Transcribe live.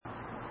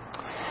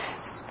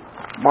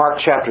Mark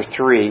chapter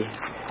 3.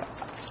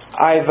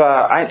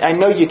 I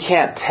know you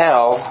can't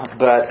tell,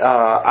 but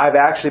I've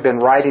actually been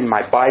riding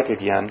my bike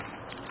again.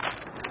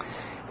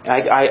 I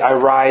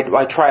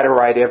try to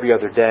ride every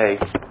other day,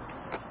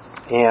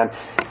 and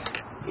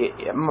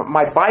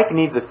my bike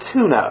needs a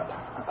tune-up.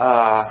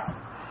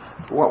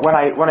 When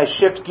I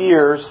shift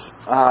gears,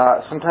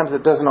 sometimes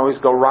it doesn't always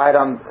go right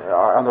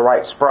on the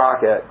right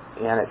sprocket,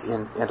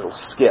 and it'll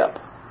skip.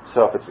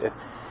 So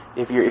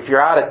if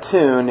you're out of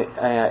tune,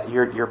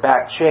 your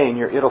back chain,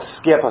 it'll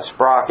skip a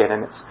sprocket,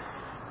 and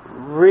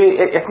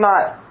it's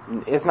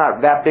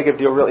not that big of a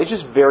deal, really. It's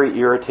just very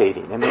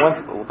irritating. And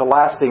the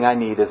last thing I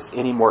need is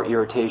any more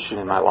irritation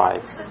in my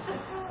life.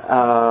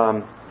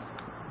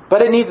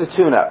 But it needs a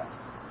tune-up.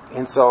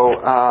 And so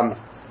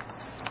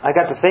I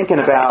got to thinking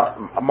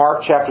about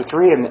Mark chapter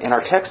 3 in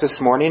our text this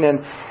morning,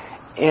 and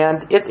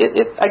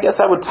I guess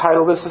I would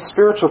title this a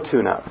spiritual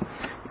tune-up.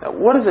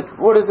 What does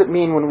it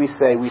mean when we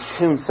say we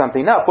tune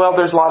something up? Well,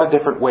 there's a lot of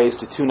different ways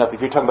to tune up.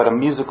 If you're talking about a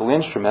musical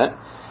instrument,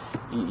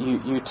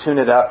 you tune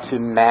it up to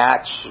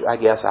match, I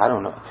guess, I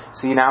don't know.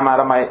 See, now I'm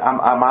out of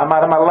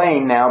my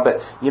lane now,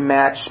 but you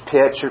match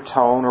pitch or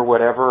tone or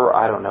whatever.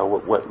 I don't know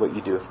what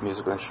you do with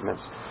musical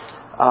instruments.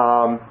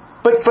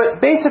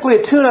 But basically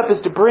a tune-up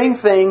is to bring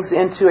things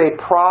into a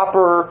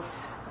proper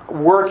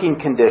working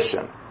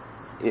condition,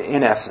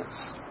 in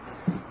essence.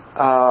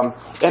 And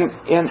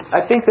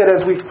I think that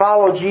as we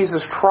follow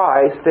Jesus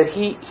Christ, that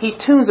He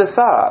tunes us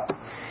up.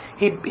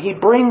 He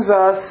brings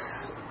us.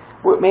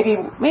 Maybe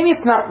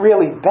it's not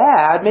really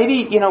bad.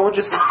 Maybe we're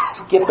just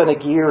skipping a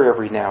gear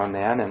every now and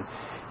then,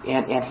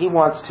 and He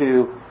wants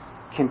to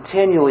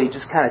continually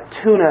just kind of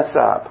tune us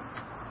up.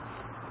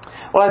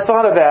 Well, I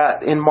thought of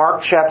that in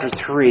Mark chapter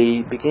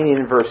 3, beginning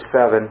in verse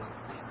 7.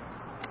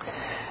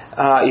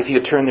 If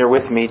you turn there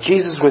with me.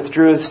 Jesus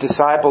withdrew His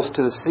disciples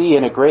to the sea,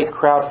 and a great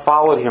crowd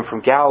followed Him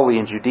from Galilee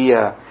and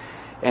Judea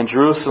and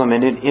Jerusalem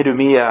and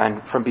Idumea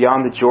and from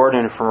beyond the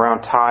Jordan and from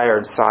around Tyre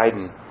and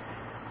Sidon.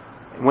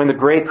 And when the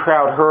great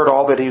crowd heard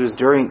all that He was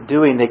doing,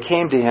 they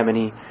came to Him, and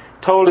He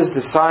told His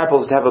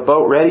disciples to have a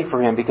boat ready for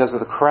Him because of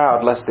the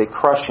crowd, lest they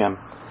crush Him.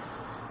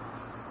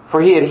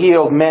 For He had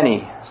healed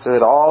many, so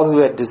that all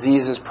who had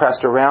diseases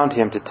pressed around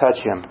Him to touch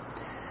Him.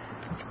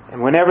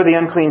 And whenever the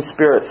unclean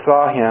spirits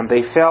saw Him,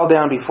 they fell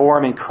down before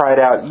Him and cried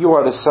out, "You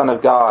are the Son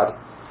of God."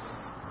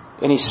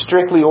 And He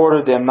strictly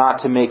ordered them not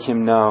to make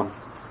Him known.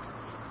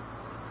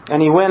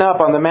 And He went up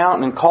on the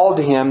mountain and called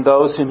to Him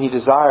those whom He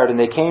desired, and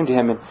they came to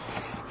Him. And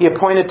He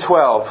appointed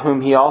 12,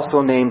 whom He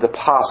also named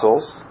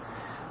apostles,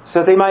 so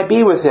that they might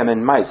be with Him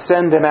and might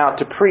send them out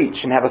to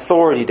preach and have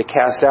authority to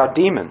cast out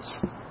demons.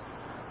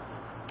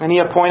 And He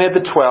appointed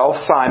the 12,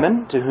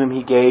 Simon, to whom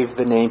He gave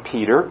the name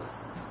Peter,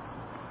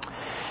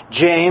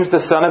 James, the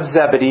son of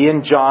Zebedee,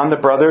 and John, the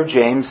brother of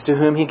James, to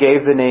whom He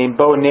gave the name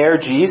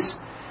Boanerges,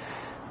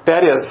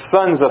 that is,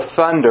 sons of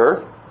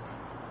thunder,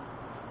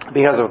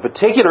 because of a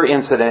particular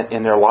incident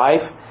in their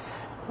life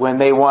when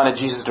they wanted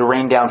Jesus to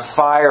rain down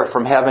fire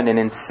from heaven and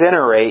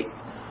incinerate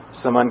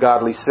some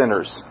ungodly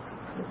sinners.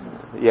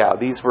 Yeah,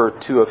 these were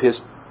two of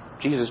His.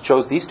 Jesus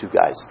chose these two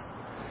guys.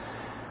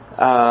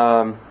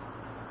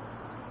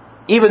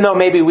 Even though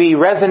maybe we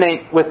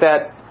resonate with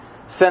that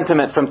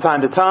sentiment from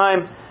time to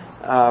time,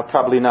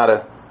 probably not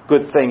a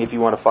good thing if you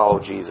want to follow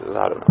Jesus.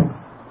 I don't know.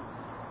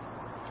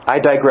 I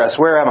digress.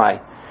 Where am I?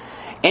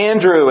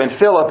 Andrew and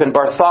Philip and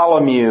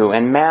Bartholomew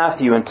and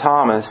Matthew and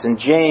Thomas and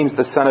James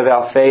the son of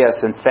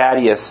Alphaeus and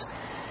Thaddeus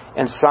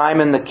and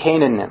Simon the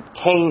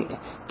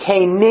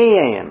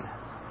Canaanian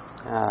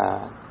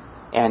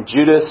and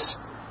Judas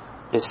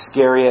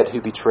Iscariot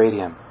who betrayed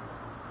Him.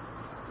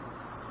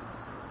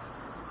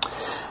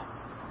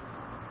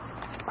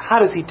 How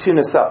does He tune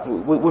us up?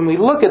 When we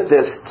look at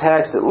this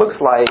text, it looks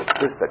like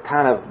just a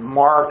kind of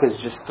Mark has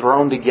just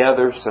thrown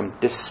together some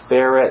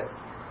disparate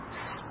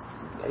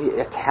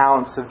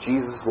accounts of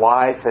Jesus'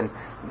 life, and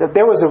that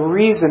there was a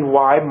reason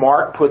why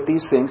Mark put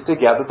these things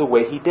together the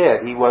way he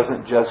did. He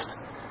wasn't just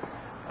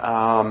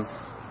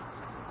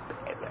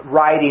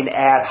writing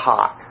ad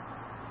hoc.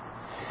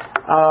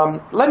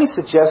 Let me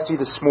suggest to you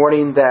this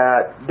morning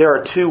that there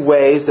are two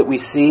ways that we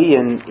see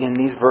in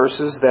these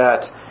verses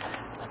that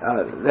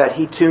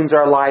He tunes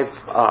our life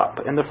up.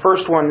 And the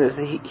first one is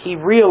He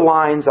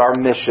realigns our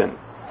mission.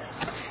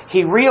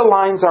 He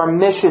realigns our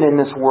mission in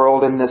this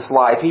world, in this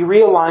life. He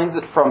realigns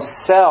it from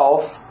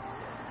self,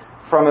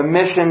 from a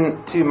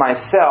mission to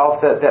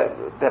myself,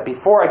 that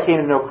before I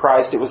came to know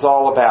Christ, it was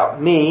all about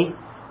me.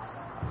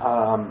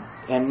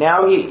 And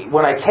now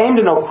when I came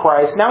to know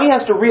Christ, now He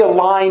has to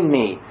realign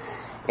me.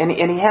 And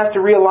He has to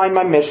realign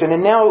my mission.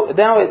 And now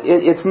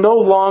it's no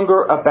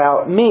longer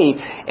about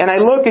me. And I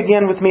look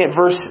again with me at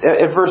verse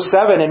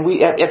 7, and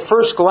we at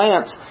first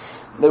glance,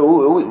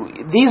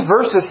 these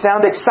verses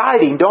sound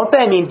exciting, don't they?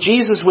 I mean,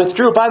 Jesus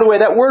withdrew. By the way,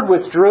 that word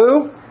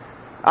withdrew,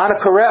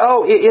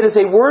 anakareo, it is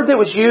a word that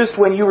was used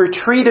when you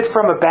retreated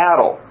from a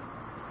battle.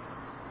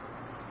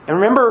 And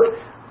remember,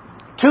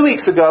 2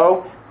 weeks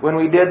ago, when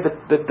we did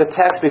the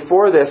text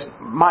before this,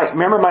 my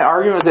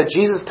argument was that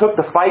Jesus took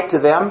the fight to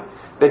them,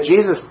 that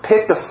Jesus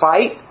picked a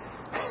fight.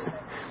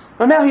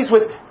 Well, now he's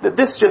with,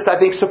 this just, I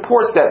think,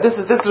 supports that. This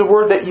is a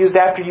word that used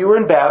after you were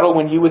in battle,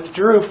 when you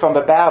withdrew from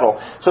a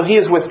battle. So he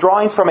is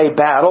withdrawing from a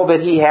battle that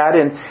he had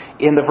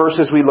in the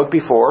verses we looked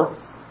before.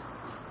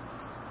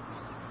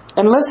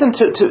 And listen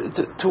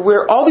to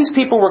where all these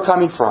people were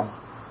coming from.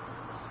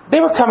 They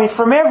were coming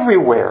from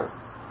everywhere.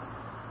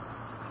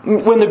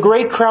 When the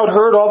great crowd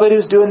heard all that he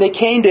was doing, they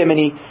came to him, and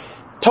he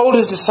told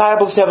his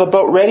disciples to have a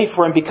boat ready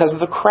for him because of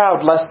the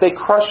crowd, lest they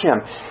crush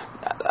him.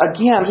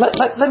 Again,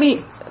 let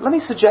me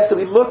suggest that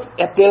we look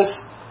at this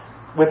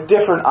with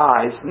different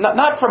eyes.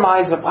 Not from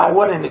eyes of, wow,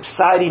 what an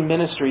exciting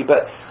ministry,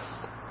 but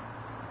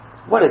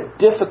what a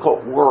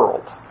difficult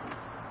world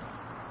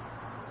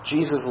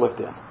Jesus lived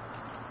in.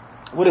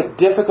 What a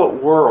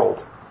difficult world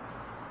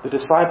the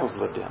disciples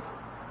lived in.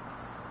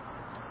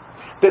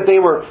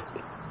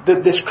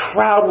 That this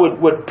crowd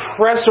would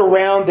press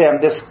around them,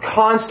 this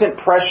constant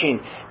pressing,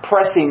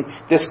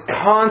 this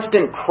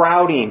constant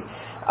crowding.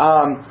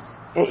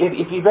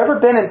 If you've ever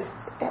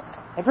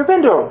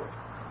been to a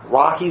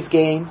Rockies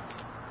game?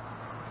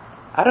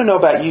 I don't know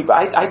about you, but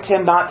I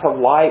tend not to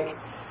like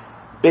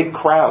big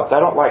crowds. I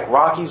don't like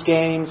Rockies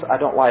games. I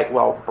don't like,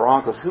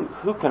 Broncos.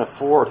 Who can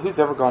afford? Who's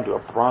ever gone to a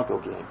Bronco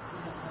game?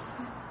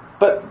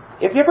 But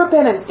have you ever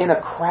been in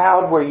a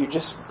crowd where you're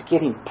just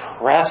getting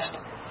pressed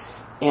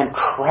and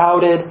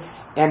crowded,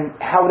 and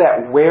how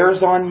that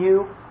wears on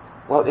you?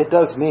 Well, it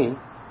does me.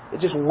 It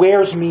just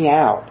wears me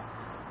out.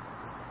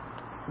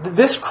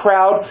 This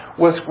crowd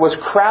was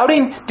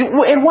crowding.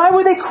 And why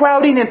were they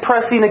crowding and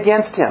pressing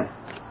against him?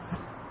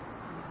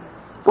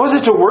 Was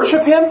it to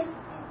worship him?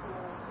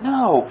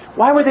 No.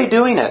 Why were they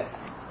doing it?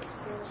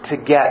 To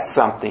get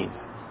something.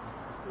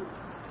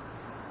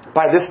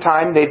 By this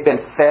time, they've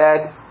been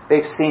fed.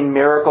 They've seen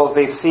miracles.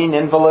 They've seen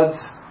invalids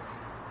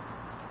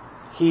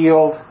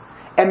healed.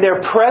 And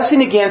they're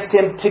pressing against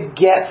him to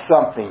get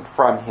something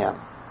from him.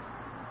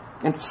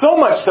 And so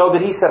much so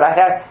that he said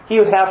he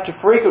would have to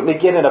frequently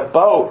get in a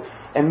boat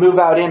and move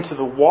out into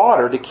the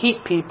water to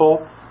keep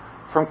people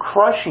from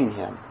crushing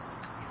him.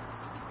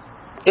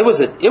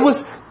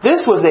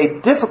 This was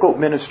a difficult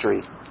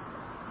ministry.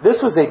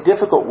 This was a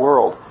difficult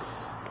world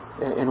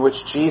in which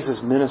Jesus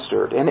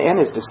ministered and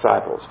his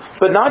disciples.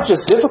 But not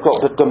just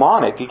difficult, but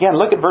demonic. Again,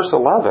 look at verse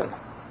 11.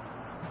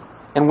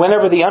 And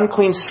whenever the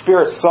unclean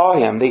spirits saw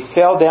him, they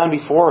fell down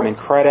before him and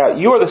cried out,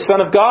 "You are the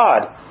Son of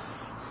God."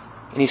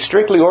 And he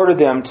strictly ordered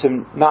them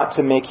not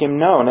to make him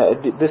known.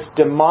 This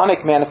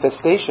demonic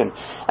manifestation.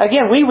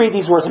 Again, we read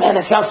these words, man,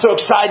 it sounds so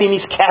exciting.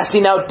 He's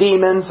casting out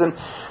demons. And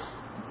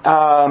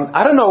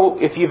I don't know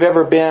if you've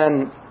ever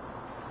been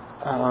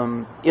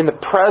in the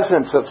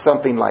presence of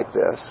something like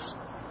this.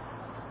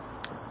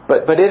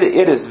 But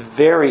it is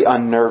very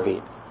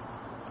unnerving.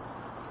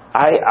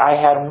 I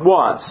had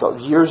once,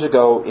 years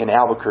ago in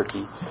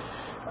Albuquerque,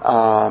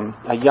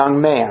 a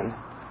young man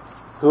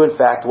who in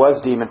fact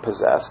was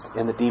demon-possessed,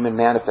 and the demon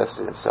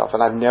manifested himself.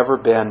 And I've never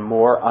been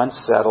more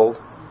unsettled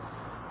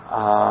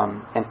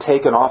and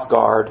taken off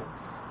guard,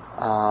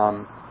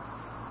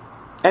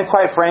 and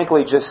quite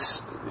frankly, just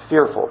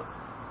fearful.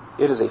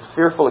 It is a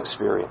fearful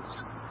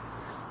experience.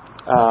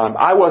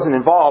 I wasn't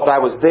involved. I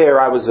was there.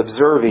 I was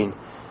observing.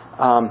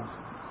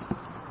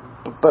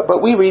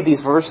 But we read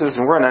these verses,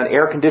 and we're in an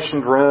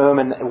air-conditioned room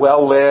and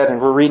well-lit,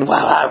 and we're reading,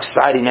 wow, how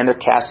exciting, and they're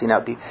casting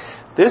out demons.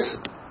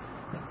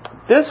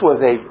 This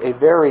was a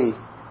very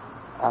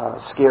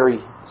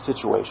scary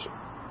situation.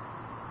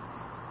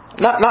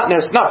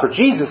 Not for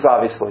Jesus,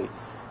 obviously,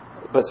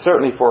 but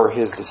certainly for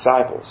his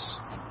disciples.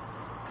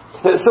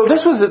 So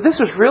this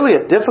was really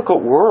a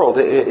difficult world,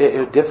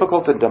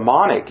 difficult and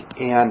demonic,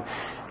 and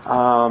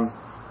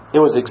it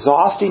was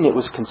exhausting, it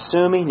was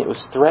consuming, it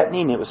was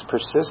threatening, it was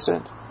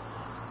persistent.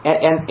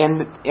 And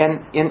in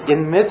the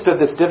midst of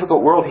this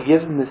difficult world, he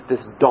gives them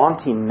this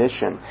daunting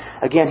mission.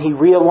 Again, he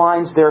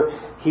realigns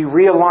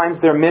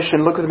their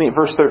mission. Look with me at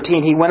verse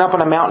 13. He went up on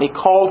a mountain. He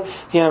called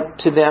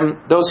to them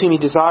those whom he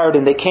desired,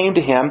 and they came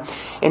to him.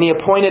 And he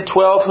appointed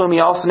 12, whom he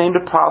also named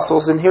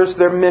apostles. And here's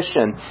their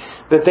mission: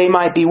 that they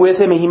might be with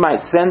him, and he might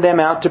send them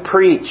out to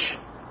preach.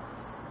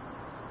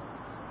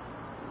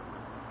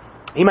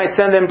 He might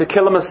send them to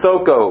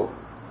Kilimasoko.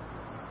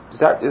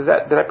 Did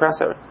I pronounce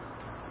that right?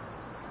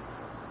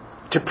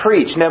 To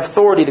preach and have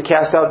authority to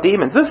cast out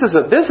demons. This is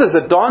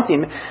a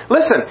daunting.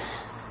 Listen,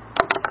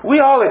 we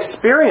all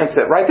experience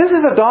it, right? This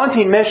is a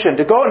daunting mission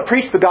to go and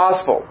preach the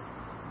gospel.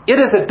 It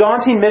is a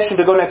daunting mission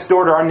to go next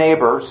door to our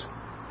neighbors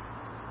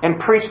and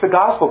preach the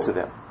gospel to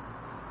them.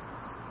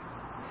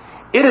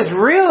 It is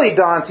really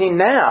daunting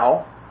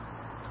now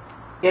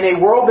in a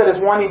world that is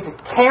wanting to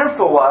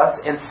cancel us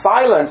and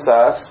silence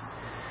us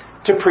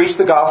to preach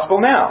the gospel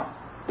now.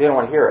 They don't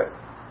want to hear it.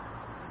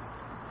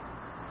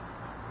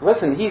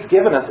 Listen, he's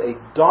given us a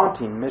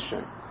daunting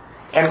mission.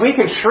 And we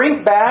can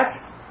shrink back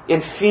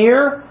in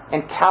fear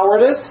and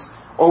cowardice,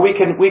 or we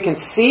can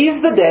seize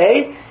the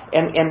day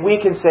and we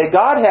can say,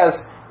 God has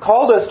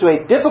called us to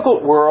a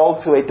difficult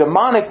world, to a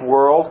demonic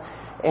world,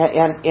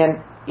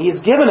 and he's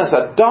given us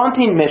a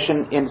daunting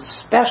mission,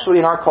 especially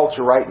in our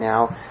culture right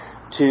now,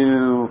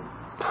 to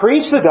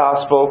preach the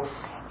gospel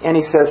And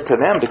he says to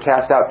them to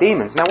cast out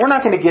demons. Now, we're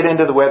not going to get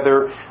into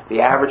whether the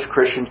average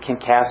Christian can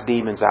cast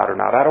demons out or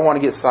not. I don't want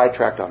to get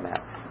sidetracked on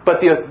that. But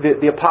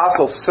the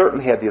apostles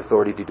certainly had the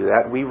authority to do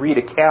that. We read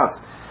accounts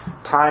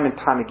time and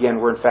time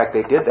again where, in fact,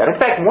 they did that. In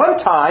fact, one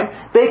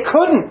time, they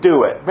couldn't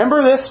do it.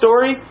 Remember this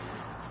story?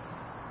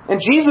 And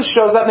Jesus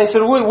shows up and they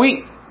said,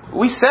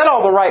 we said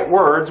all the right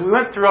words. We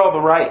went through all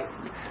the right,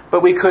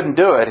 but we couldn't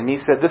do it. And he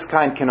said, this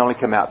kind can only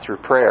come out through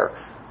prayer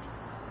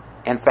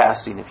and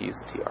fasting, if you use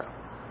the TR.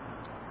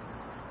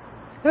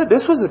 Yeah,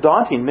 this was a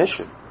daunting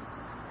mission.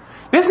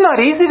 It's not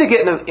easy to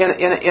get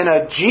in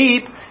a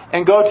Jeep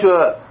and go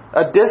to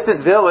a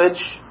distant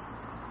village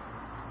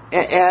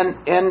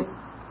and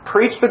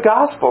preach the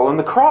gospel and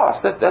the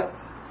cross.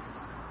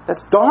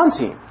 That's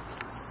daunting.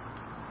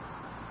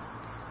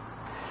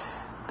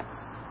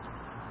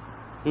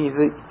 He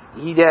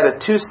had a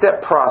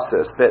two-step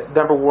process. That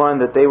number one,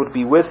 that they would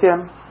be with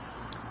him,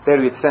 that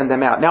he would send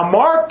them out. Now,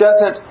 Mark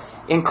doesn't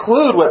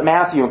include what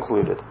Matthew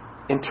included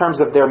in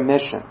terms of their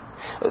mission.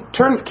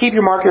 Keep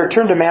your marker.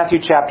 Turn to Matthew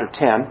chapter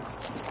 10,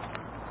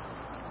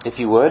 if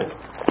you would.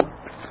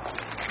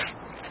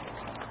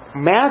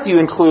 Matthew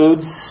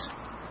includes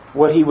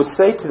what he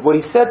said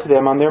to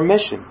them on their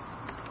mission.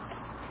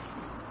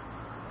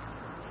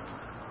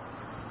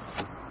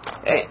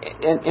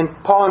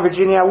 And Paul and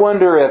Virginia, I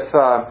wonder if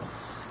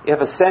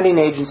a sending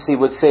agency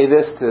would say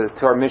this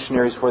to our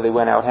missionaries before they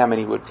went out, how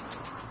many would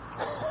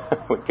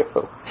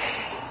go?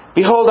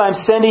 Behold, I'm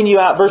sending you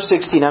out, verse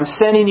 16, I'm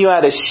sending you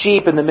out as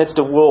sheep in the midst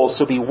of wolves,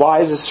 so be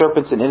wise as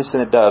serpents and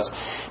innocent as doves.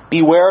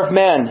 Beware of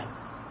men,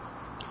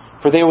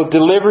 for they will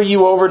deliver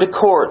you over to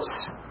courts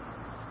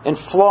and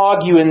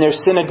flog you in their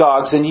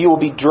synagogues, and you will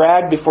be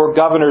dragged before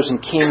governors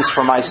and kings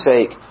for my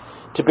sake,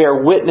 to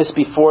bear witness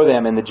before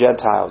them and the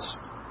Gentiles.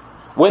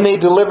 When they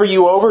deliver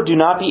you over, do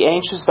not be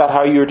anxious about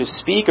how you are to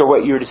speak or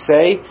what you are to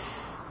say,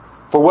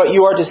 for what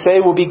you are to say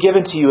will be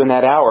given to you in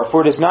that hour.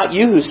 For it is not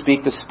you who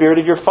speak, the Spirit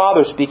of your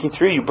Father speaking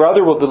through you.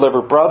 Brother will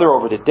deliver brother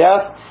over to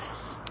death,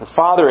 the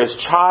father his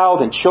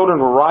child, and children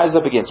will rise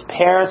up against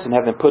parents and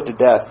have them put to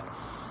death.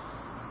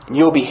 And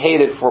you will be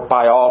hated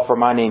by all for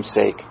my name's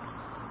sake.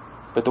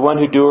 But the one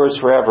who endures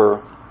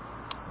forever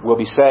will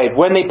be saved.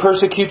 When they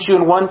persecute you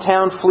in one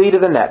town, flee to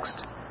the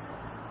next.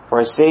 For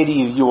I say to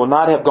you, you will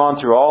not have gone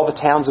through all the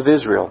towns of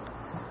Israel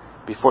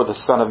before the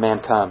Son of Man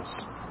comes.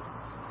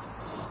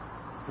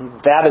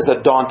 That is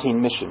a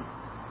daunting mission.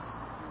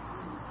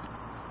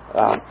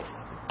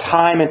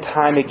 Time and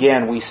time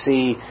again we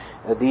see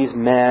these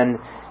men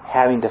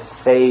having to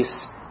face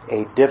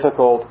a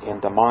difficult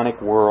and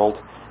demonic world.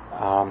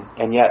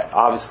 And yet,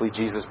 obviously,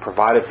 Jesus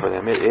provided for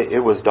them.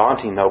 It was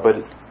daunting, though, but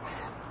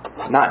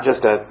not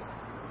just a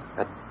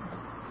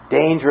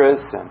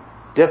dangerous and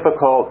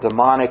difficult,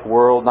 demonic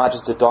world, not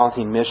just a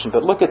daunting mission,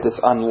 but look at this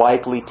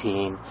unlikely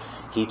team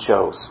he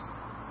chose.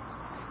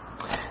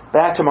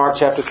 Back to Mark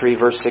chapter 3,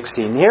 verse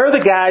 16. Here are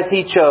the guys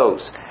he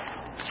chose.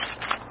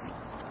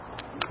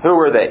 Who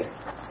were they?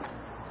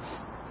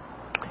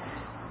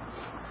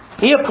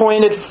 He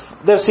appointed,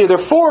 let's see,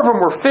 there 4 of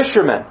them were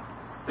fishermen.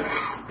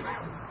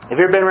 Have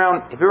you ever been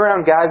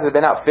around guys that have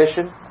been out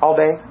fishing all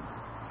day?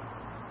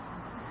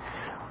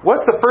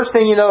 What's the first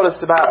thing you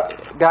notice about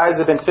guys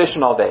that have been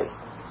fishing all day?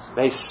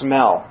 They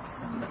smell.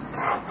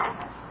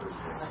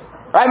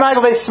 Right,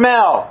 Michael? They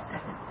smell.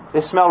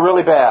 They smell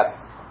really bad.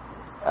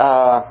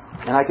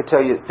 And I could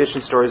tell you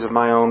fishing stories of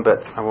my own,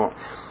 but I won't.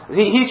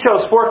 He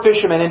chose 4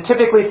 fishermen, and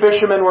typically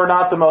fishermen were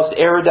not the most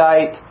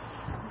erudite.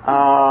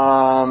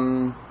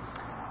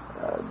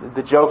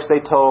 The jokes they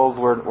told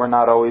were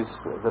not always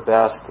the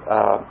best.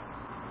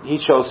 He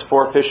chose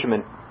 4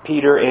 fishermen: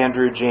 Peter,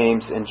 Andrew,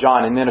 James, and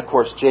John. And then, of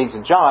course, James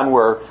and John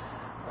were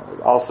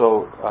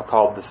also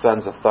called the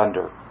sons of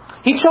thunder.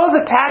 He chose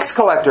a tax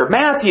collector,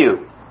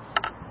 Matthew.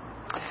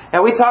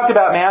 Now, we talked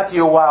about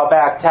Matthew a while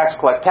back. Tax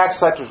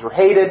collectors were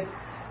hated.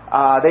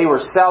 They were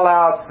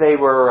sellouts. They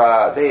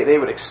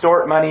would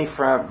extort money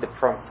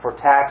for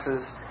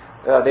taxes.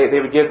 They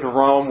would give to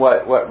Rome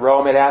what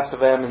Rome had asked of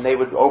them, and they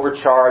would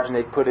overcharge, and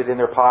they'd put it in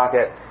their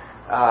pocket.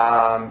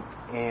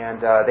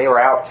 And they were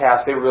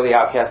outcast. They were really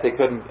outcast. They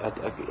couldn't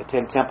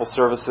attend temple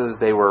services.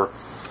 They were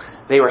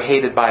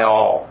hated by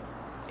all.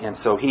 And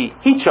so he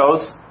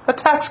chose a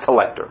tax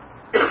collector.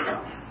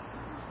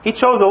 He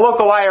chose a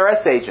local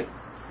IRS agent.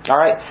 All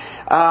right.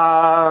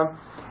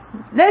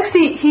 Next,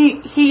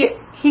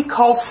 he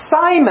called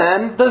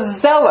Simon the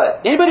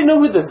Zealot. Anybody know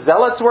who the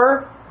Zealots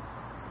were?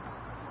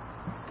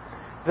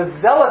 The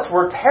Zealots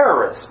were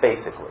terrorists,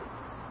 basically.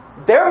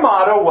 Their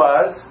motto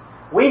was,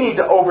 we need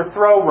to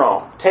overthrow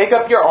Rome. Take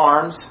up your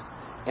arms,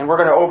 and we're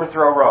going to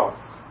overthrow Rome.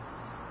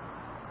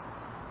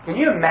 Can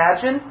you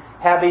imagine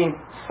having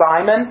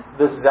Simon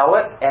the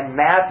Zealot and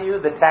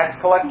Matthew the tax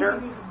collector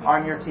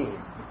on your team?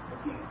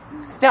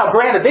 Now,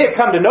 granted, they had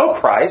come to know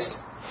Christ.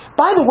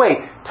 By the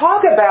way,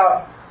 talk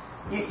about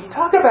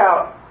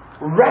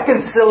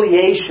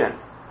reconciliation,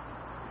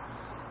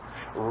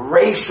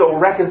 racial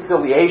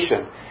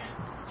reconciliation.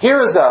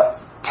 Here is a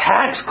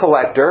tax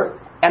collector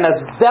and a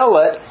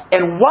zealot,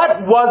 and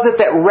what was it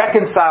that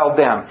reconciled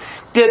them?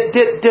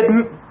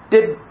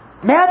 Did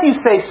Matthew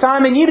says,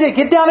 Simon, you need to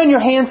get down on your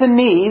hands and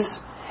knees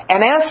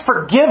and ask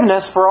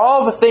forgiveness for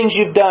all the things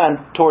you've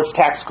done towards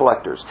tax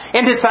collectors.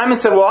 And did Simon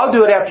say, well, I'll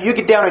do it after you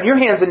get down on your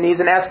hands and knees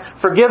and ask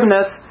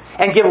forgiveness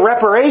and give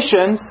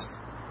reparations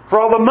for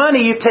all the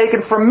money you've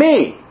taken from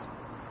me.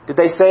 Did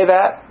they say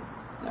that?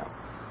 No.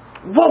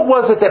 What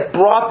was it that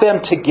brought them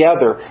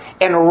together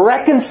and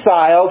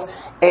reconciled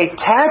a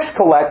tax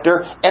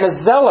collector and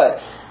a zealot?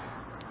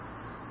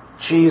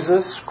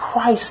 Jesus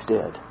Christ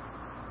did.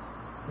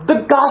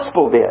 The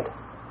gospel did.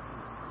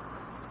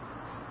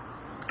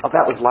 Oh,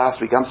 that was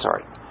last week. I'm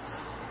sorry.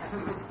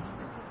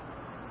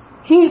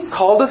 He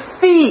called a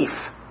thief.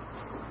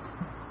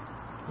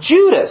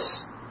 Judas.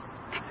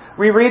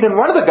 We read in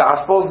one of the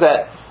Gospels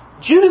that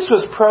Judas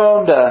was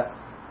prone to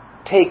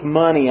take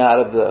money out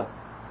of the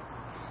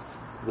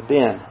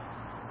bin.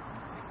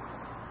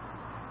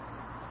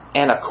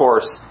 And of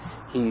course,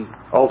 he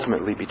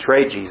ultimately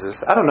betrayed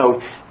Jesus. I don't know.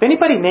 If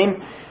anybody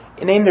named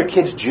their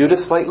kids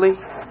Judas lately?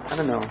 I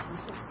don't know.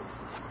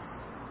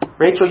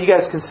 Rachel, you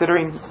guys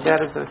considering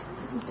that as a...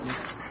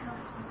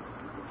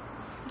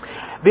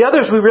 The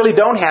others we really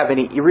don't have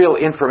any real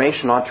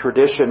information on.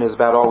 Tradition is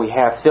about all we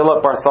have.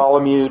 Philip,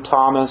 Bartholomew,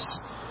 Thomas.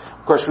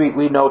 Of course,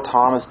 we know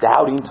Thomas,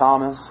 doubting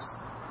Thomas.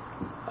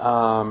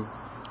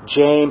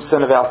 James,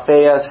 son of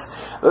Alphaeus.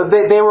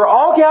 They were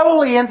all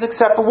Galileans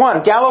except for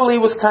one. Galilee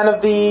was kind of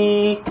as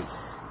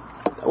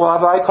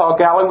I call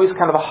Galilee was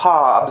kind of the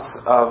Hobbs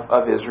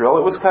of Israel.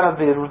 It was kind of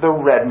the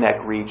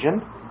redneck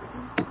region.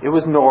 It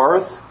was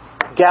north.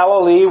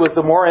 Galilee was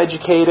the more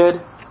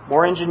educated,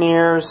 more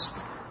engineers.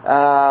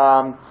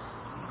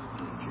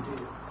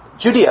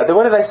 Judea.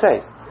 What did I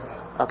say?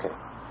 Okay.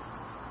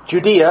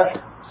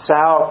 Judea,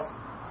 south,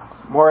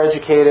 more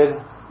educated,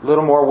 a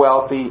little more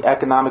wealthy,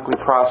 economically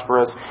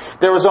prosperous.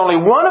 There was only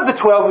one of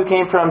the 12 who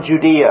came from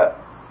Judea,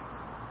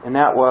 and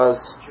that was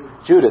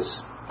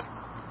Judas.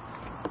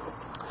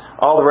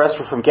 All the rest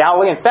were from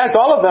Galilee. In fact,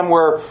 all of them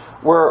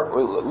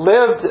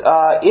lived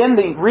in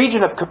the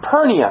region of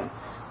Capernaum,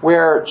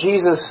 where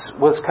Jesus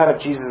was kind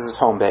of Jesus'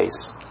 home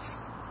base.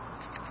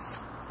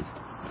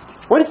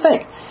 What do you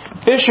think?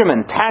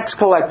 Fisherman, tax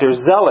collector,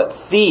 zealot,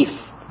 thief,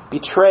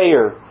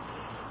 betrayer.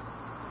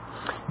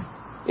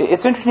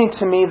 It's interesting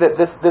to me that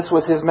this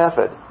was his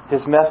method.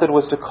 His method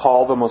was to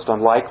call the most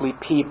unlikely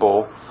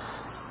people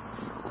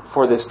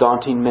for this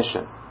daunting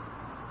mission.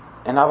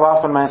 And I've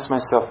often asked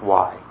myself,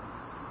 why?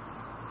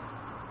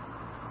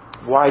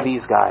 Why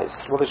these guys?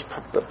 Well, there's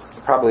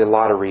probably a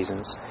lot of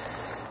reasons.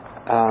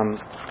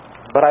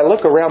 But I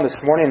look around this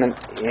morning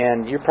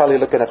and you're probably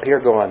looking up here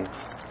going,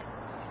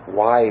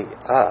 why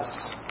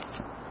us?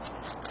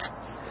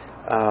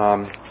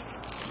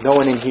 No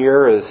one in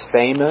here is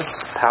famous,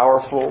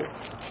 powerful,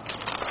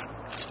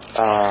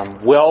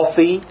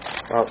 wealthy.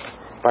 Well,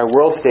 by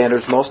world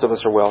standards, most of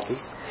us are wealthy.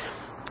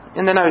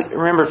 And then I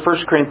remembered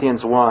 1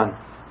 Corinthians 1.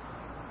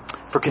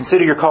 For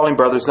consider your calling,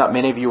 brothers, not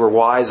many of you were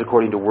wise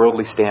according to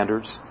worldly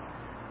standards.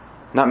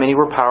 Not many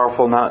were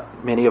powerful,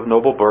 not many of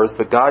noble birth.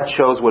 But God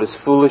chose what is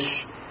foolish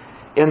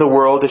in the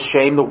world to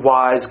shame the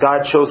wise.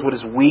 God chose what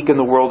is weak in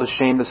the world to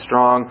shame the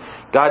strong.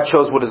 God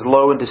chose what is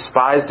low and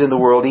despised in the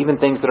world, even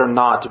things that are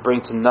not, to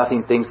bring to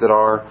nothing things that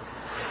are,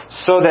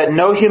 so that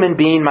no human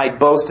being might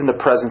boast in the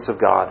presence of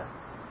God.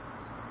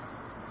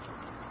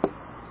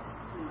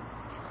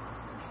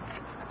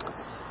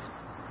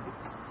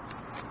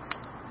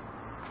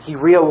 He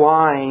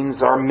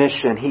realigns our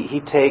mission. He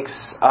takes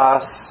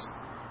us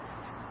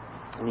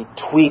and He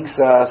tweaks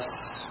us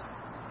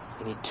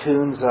and He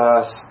tunes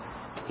us.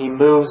 He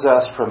moves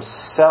us from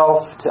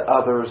self to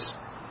others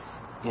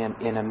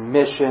in a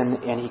mission,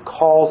 and He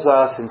calls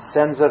us and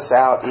sends us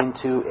out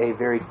into a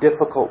very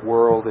difficult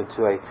world,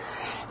 into a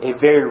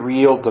very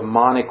real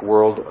demonic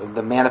world.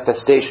 The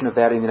manifestation of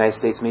that in the United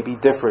States may be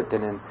different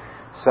than in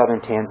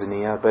southern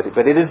Tanzania, but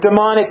it is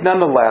demonic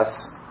nonetheless.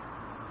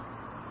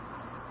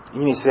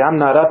 You may say, I'm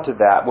not up to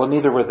that. Well,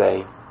 neither were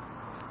they.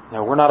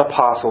 No, we're not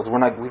apostles.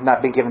 We've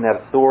not been given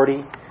that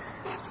authority.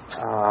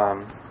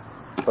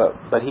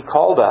 But He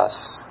called us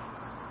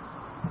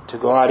to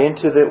go out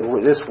into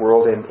this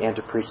world and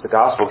to preach the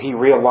gospel. He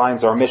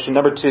realigns our mission.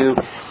 Number 2,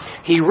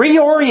 He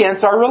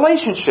reorients our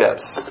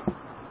relationships.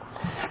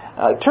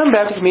 Turn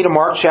back with me to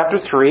Mark chapter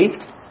 3.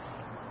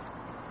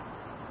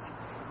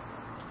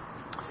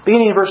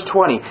 Beginning in verse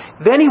 20.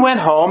 Then He went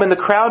home, and the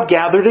crowd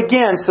gathered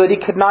again, so that He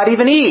could not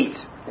even eat.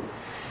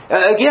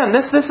 Again,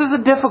 this is a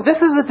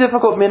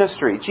difficult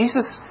ministry.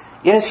 Jesus,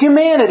 in His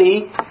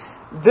humanity,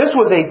 this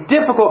was a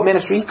difficult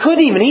ministry. He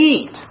couldn't even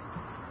eat.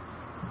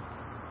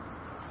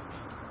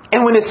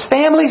 And when His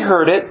family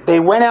heard it, they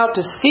went out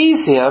to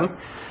seize Him,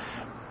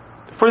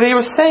 for they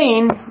were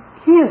saying,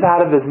 He is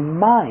out of His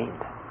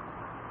mind.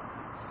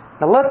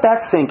 Now let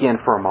that sink in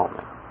for a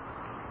moment.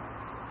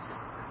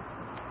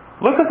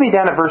 Look with me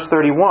down at verse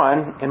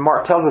 31, and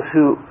Mark tells us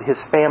who His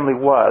family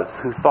was,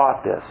 who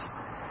thought this.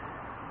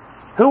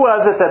 Who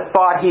was it that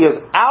thought He is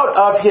out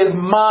of His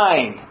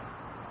mind?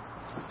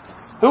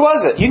 Who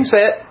was it? You can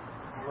say it.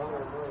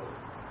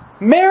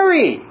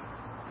 Mary,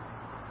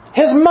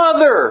 His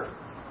mother.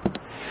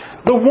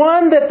 The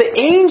one that the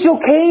angel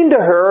came to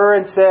her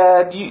and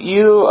said,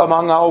 "You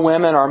among all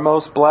women are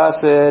most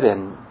blessed,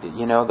 and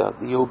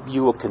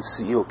you will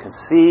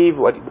conceive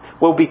what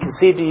will be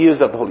conceived to you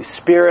is of the Holy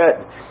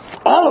Spirit."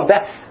 All of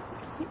that.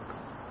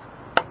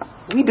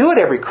 We do it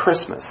every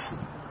Christmas.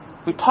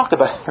 We talk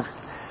about it.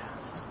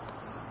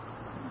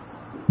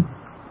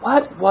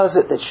 What was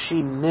it that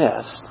she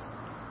missed?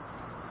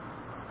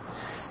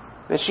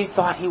 That she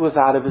thought he was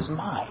out of his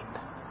mind.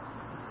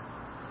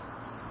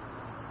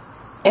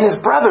 And his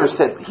brothers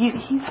said,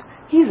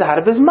 he's out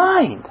of his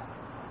mind.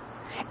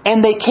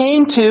 And they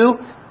came to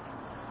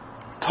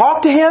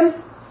talk to him.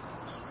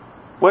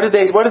 What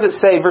does it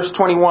say? Verse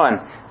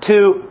 21.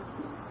 To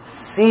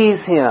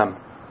seize him.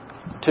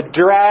 To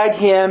drag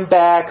him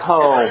back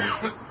home.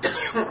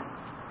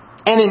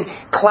 And in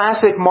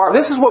classic Mark,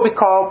 this is what we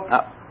call,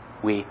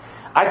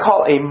 I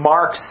call a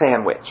Mark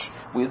sandwich.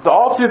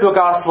 All through the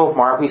Gospel of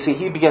Mark, we see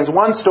he begins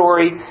one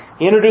story,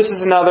 he introduces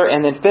another,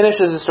 and then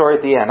finishes the story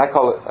at the end. I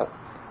call it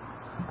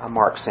a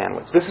Mark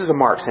sandwich. This is a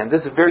Mark sandwich.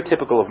 This is very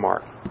typical of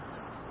Mark.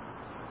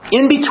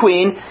 In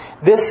between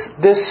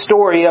this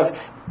story of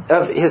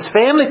his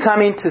family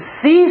coming to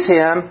seize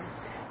him,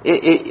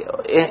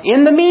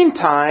 in the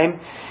meantime,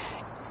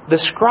 the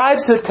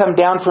scribes who had come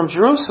down from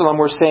Jerusalem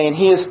were saying,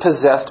 "He is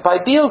possessed by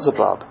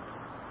Beelzebub.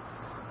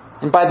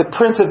 And by the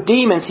prince of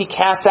demons, he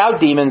cast out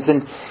demons."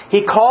 And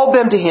he called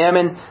them to him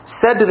and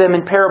said to them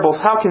in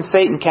parables, "How can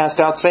Satan cast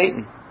out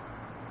Satan?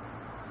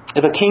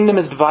 If a kingdom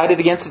is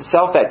divided against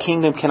itself, that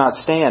kingdom cannot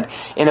stand.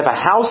 And if a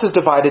house is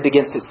divided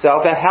against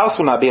itself, that house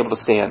will not be able to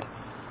stand."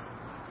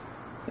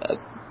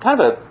 Kind of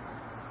an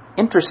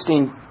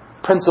interesting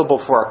principle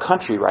for our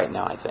country right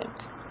now, I think.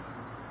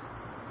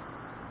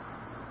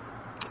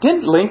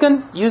 Didn't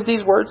Lincoln use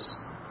these words,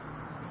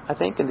 I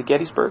think, in the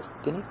Gettysburg?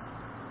 Didn't he?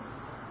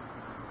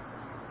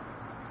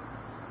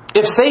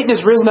 If Satan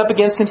is risen up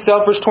against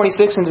himself, verse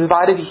 26, and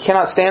divided, he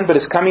cannot stand, but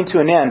is coming to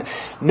an end.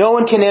 No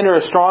one can enter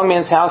a strong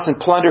man's house and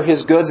plunder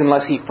his goods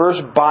unless he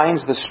first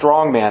binds the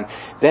strong man.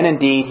 Then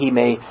indeed he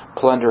may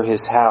plunder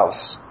his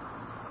house.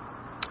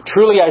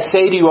 Truly I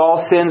say to you, all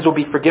sins will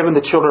be forgiven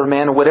the children of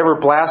man, and whatever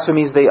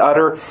blasphemies they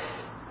utter,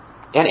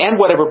 and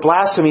whatever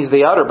blasphemies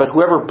they utter. But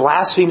whoever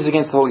blasphemes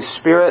against the Holy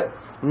Spirit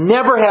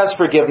never has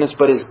forgiveness,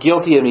 but is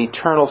guilty of an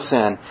eternal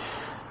sin.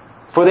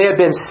 For they have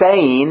been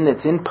saying,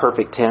 it's in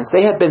perfect tense,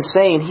 they have been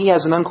saying he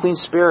has an unclean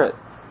spirit.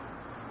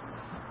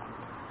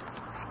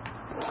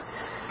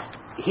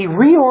 He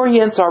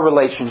reorients our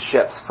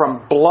relationships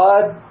from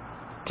blood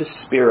to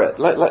spirit.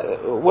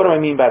 What do I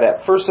mean by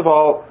that? First of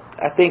all,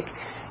 I think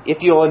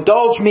if you'll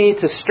indulge me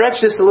to stretch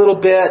this a little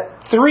bit,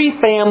 3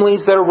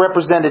 families that are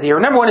represented here.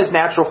 Number 1 is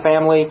natural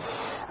family.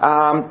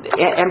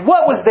 And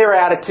what was their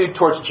attitude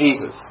towards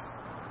Jesus?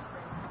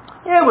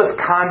 It was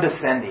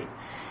condescending.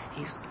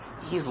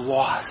 He's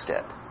lost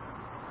it.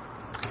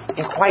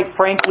 And quite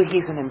frankly,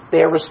 he's an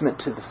embarrassment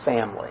to the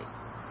family.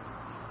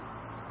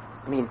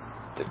 I mean,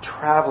 the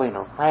traveling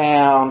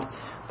around,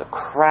 the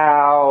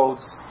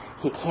crowds,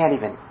 he can't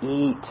even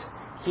eat.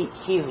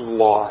 He's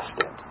lost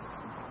it.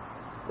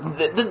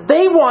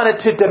 They wanted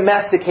to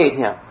domesticate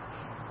him.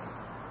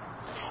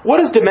 What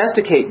does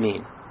domesticate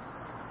mean?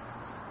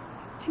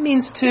 It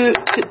means to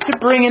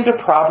bring into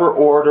proper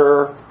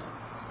order,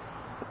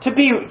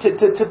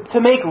 to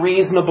make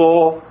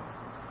reasonable.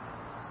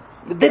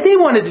 They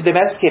wanted to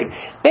domesticate him.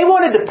 They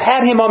wanted to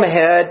pat him on the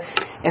head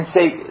and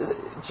say,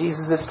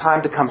 "Jesus, it's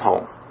time to come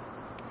home.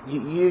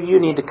 You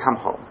need to come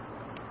home.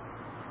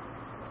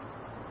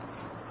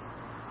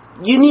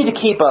 You need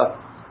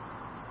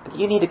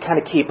to kind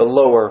of keep a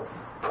lower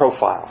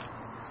profile."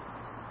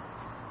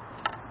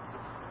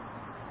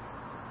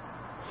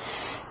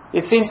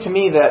 It seems to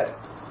me that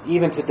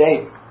even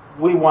today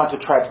we want to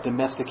try to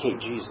domesticate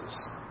Jesus.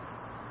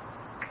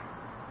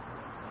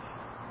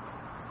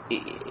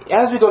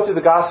 As we go through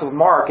the Gospel of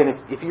Mark, and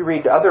if you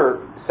read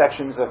other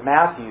sections of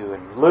Matthew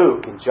and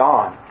Luke and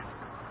John,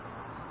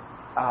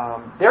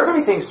 there are going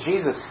to be things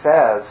Jesus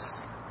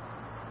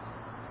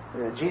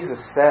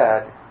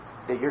said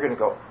that you're going to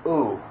go,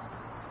 ooh.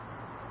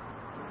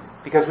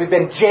 Because we've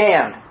been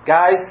jammed.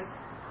 Guys,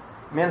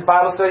 men's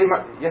Bible study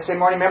yesterday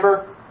morning,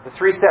 remember? The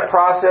 3-step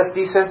process,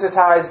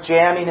 desensitize,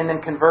 jamming, and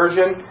then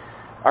conversion.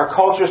 Our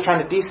culture is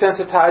trying to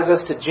desensitize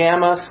us, to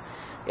jam us.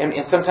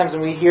 And sometimes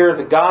when we hear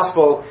the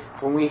gospel,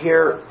 when we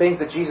hear things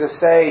that Jesus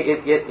say,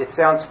 it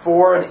sounds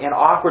foreign and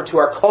awkward to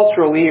our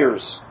cultural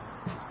ears.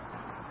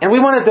 And we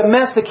want to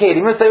domesticate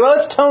him. We say, well,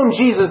 let's tone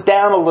Jesus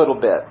down a little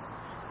bit.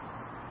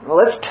 Well,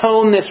 let's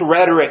tone this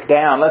rhetoric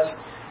down.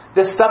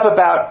 This stuff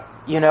about,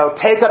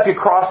 take up your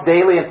cross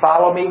daily and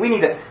follow me. We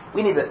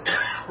need to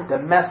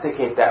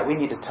domesticate that. We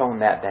need to tone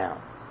that down.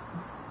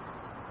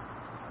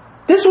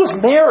 This was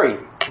Mary.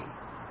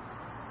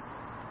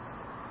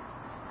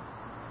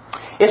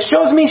 It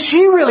shows me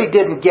she really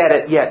didn't get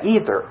it yet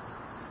either.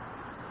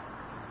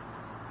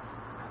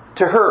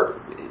 To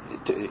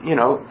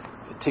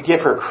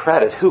give her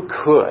credit, who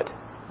could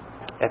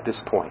at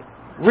this point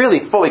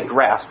really fully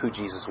grasp who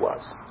Jesus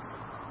was?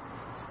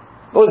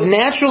 Well, his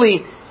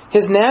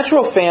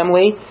natural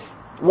family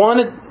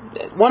wanted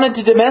wanted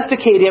to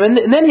domesticate him. And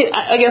then,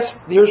 I guess,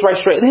 here's right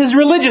straight. His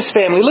religious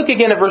family. Look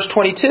again at verse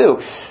 22.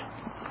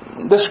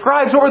 The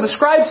scribes, what were the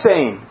scribes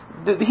saying?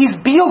 He's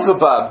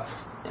Beelzebub.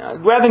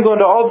 Rather than go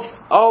into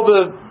all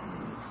the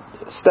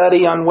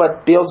study on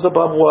what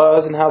Beelzebub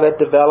was and how that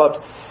developed,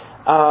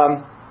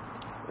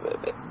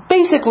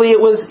 basically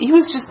he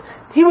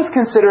was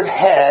considered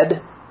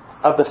head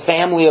of the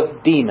family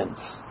of demons.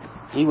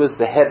 He was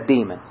the head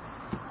demon.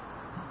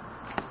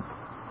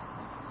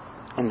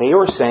 And they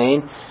were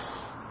saying,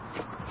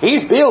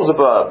 he's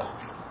Beelzebub.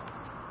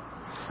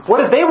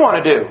 What did they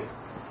want to do?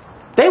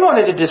 They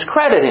wanted to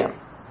discredit him.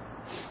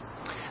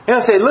 They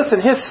want to say,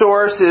 listen, his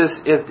source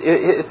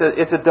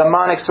it's a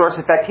demonic source.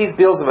 In fact, he's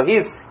Beelzebub.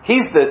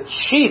 He's the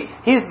chief.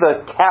 He's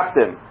the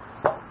captain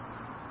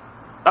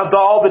of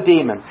all the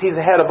demons. He's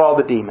the head of all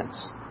the demons.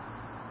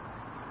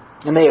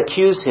 And they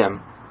accuse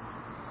him.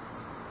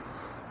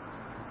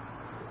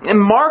 And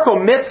Mark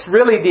omits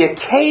really the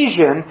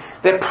occasion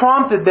that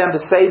prompted them to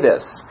say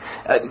this.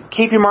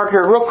 Keep your mark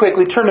here real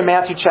quickly. Turn to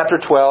Matthew chapter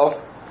 12.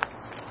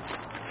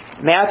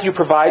 Matthew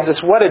provides us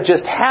what had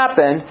just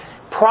happened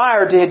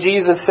prior to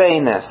Jesus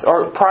saying this,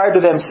 or prior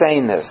to them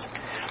saying this.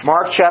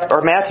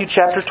 Matthew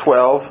chapter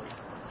 12.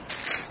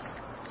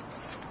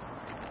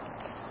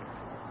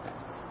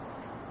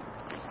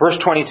 Verse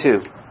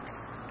 22.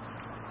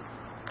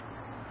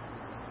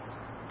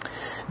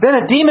 Then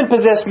a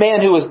demon-possessed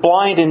man who was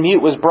blind and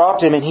mute was brought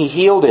to him, and he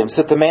healed him,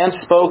 so that the man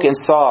spoke and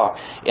saw.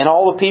 And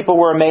all the people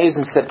were amazed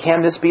and said,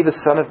 "Can this be the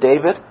son of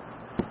David?"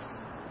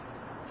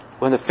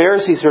 When the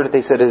Pharisees heard it,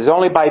 they said, "It is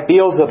only by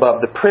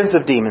Beelzebub, the prince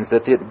of demons,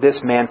 that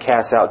this man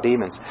casts out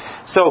demons."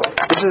 So,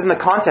 this is in the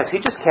context. He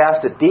just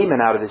cast a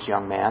demon out of this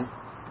young man.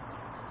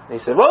 They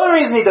said, well, the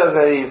reason he does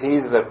that is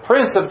he's the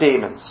prince of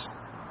demons.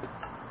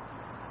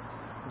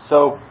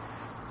 So,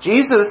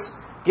 Jesus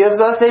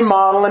gives us a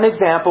model, an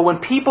example. When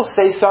people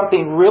say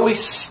something really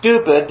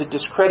stupid to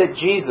discredit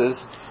Jesus,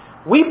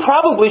 we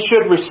probably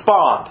should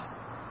respond.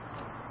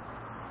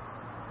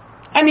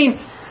 I mean,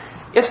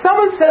 if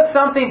someone says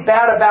something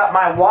bad about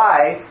my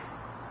wife,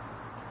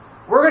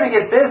 we're going to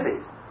get busy.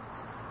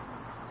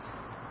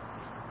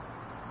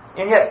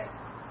 And yet,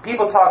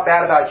 people talk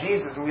bad about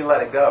Jesus and we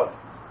let it go.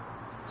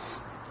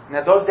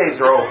 Now, those days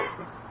are over.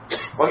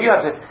 Well, you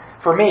have to,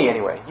 for me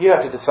anyway, you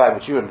have to decide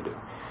what you want to do.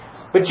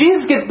 But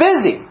Jesus gets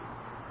busy.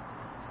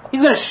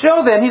 He's going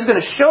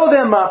to show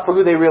them up for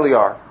who they really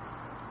are.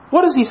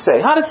 What does he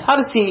say? How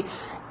does he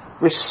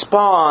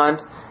respond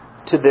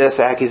to this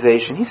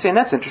accusation? He's saying,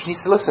 that's interesting. He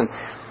said, listen,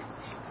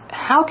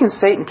 how can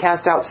Satan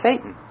cast out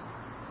Satan?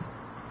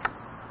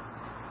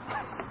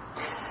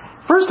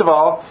 First of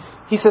all,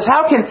 he says,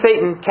 how can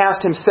Satan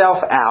cast himself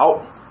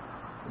out?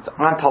 It's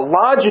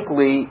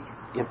ontologically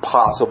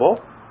impossible.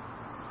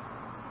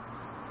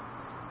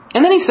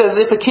 And then he says,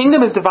 if a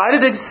kingdom is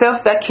divided against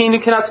itself, that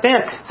kingdom cannot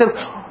stand. So,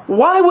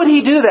 why would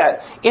he do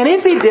that? And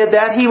if he did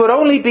that, he would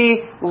only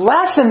be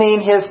lessening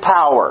his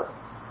power.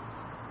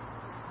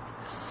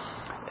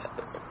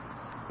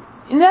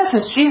 In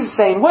essence, Jesus is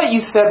saying, what you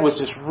said was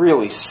just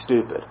really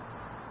stupid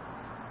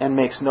and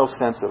makes no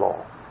sense at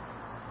all.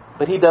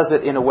 But he does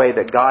it in a way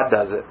that God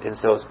does it, and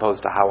so as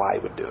opposed to how I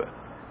would do it.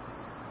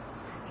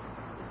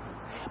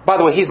 By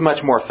the way, he's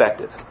much more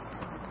effective.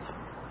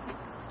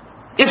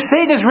 If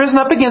Satan has risen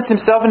up against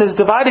himself and is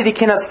divided, he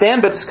cannot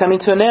stand, but it's coming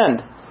to an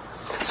end.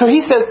 So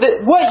he says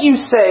that what you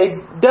say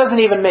doesn't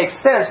even make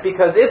sense,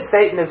 because if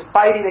Satan is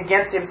fighting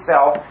against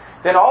himself,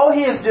 then all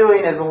he is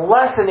doing is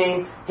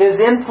lessening his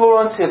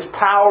influence, his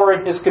power,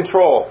 and his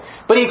control.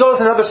 But he goes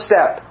another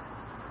step,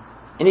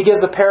 and he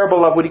gives a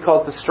parable of what he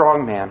calls the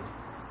strong man.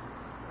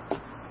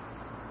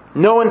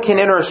 No one can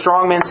enter a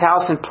strong man's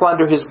house and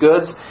plunder his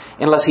goods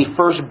unless he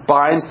first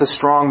binds the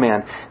strong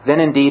man. Then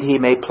indeed he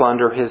may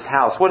plunder his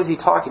house. What is he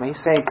talking about?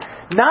 He's saying,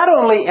 not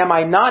only am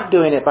I not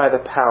doing it by the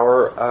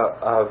power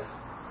of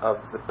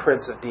the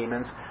prince of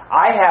demons,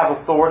 I have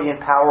authority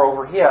and power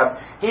over him.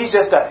 He's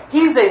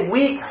a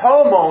weak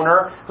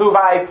homeowner who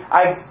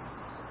I've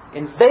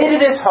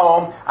invaded his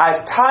home,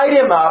 I've tied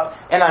him up,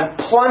 and I'm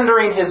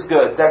plundering his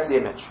goods. That's the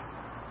image.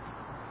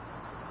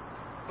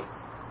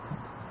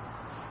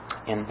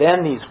 And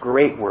then these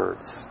great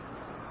words.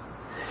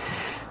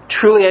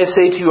 Truly I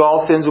say to you,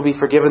 all sins will be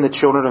forgiven the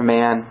children of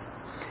man,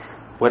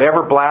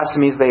 whatever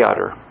blasphemies they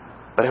utter.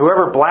 But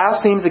whoever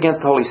blasphemes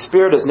against the Holy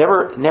Spirit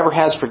never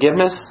has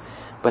forgiveness,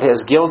 but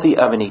is guilty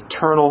of an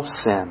eternal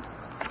sin.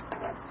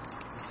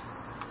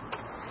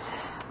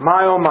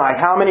 My oh my,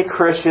 how many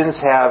Christians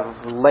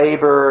have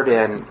labored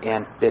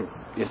and been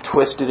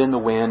twisted in the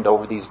wind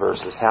over these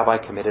verses? Have I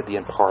committed the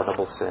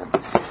unpardonable sin?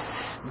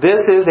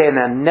 This is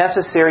an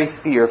unnecessary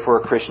fear for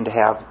a Christian to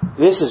have.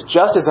 This is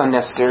just as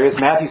unnecessary as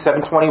Matthew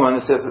 7:21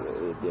 that says,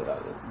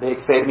 they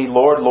say to me,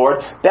 Lord,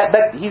 Lord.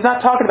 He's not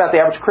talking about the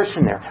average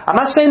Christian there. I'm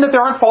not saying that there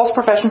aren't false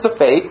professions of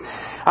faith.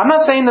 I'm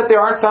not saying that there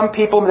aren't some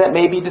people that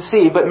may be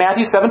deceived. But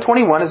Matthew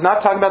 7:21 is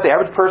not talking about the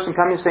average person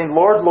coming and saying,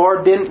 Lord,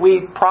 Lord, didn't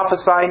we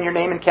prophesy in your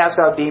name and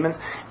cast out demons?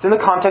 It's in the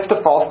context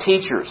of false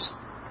teachers.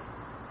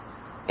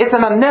 It's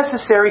an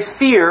unnecessary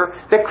fear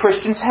that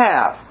Christians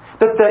have.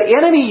 That the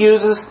enemy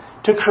uses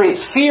to create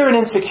fear and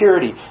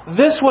insecurity.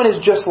 This one is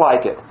just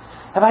like it.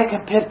 Have I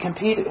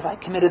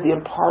committed the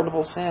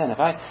unpardonable sin? Have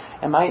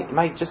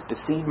I just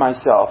deceived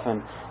myself?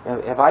 And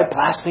have I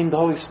blasphemed the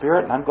Holy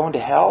Spirit and I'm going to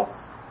hell?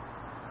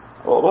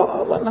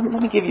 Well, let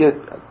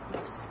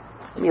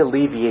me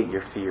alleviate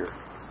your fear.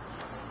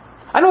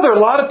 I know there are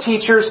a lot of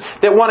teachers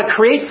that want to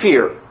create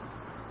fear.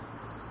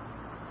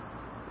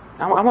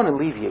 I want to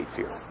alleviate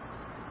fear.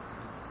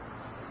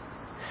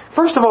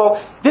 First of all,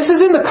 this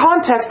is in the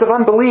context of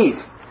unbelief.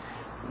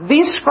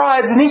 These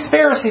scribes and these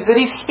Pharisees that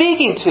he's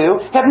speaking to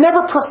have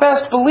never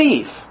professed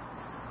belief.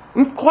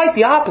 Quite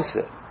the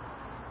opposite.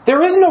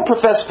 There is no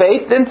professed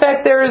faith. In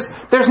fact, there's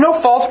no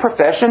false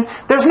profession.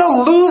 There's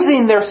no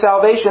losing their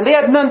salvation. They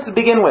had none to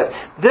begin with.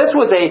 This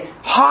was a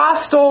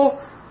hostile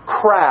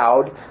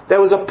crowd that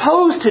was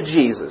opposed to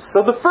Jesus.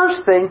 So the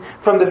first thing,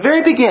 from the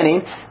very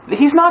beginning,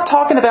 he's not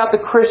talking about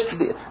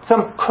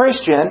some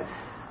Christian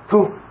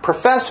who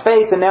professed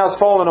faith and now has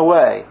fallen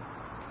away.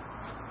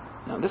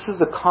 Now, this is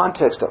the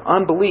context of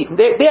unbelief.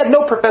 They had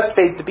no professed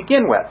faith to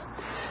begin with.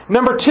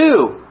 Number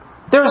two,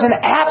 there was an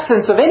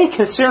absence of any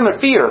concern or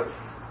fear.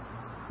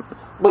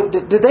 But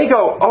did they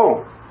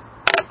go,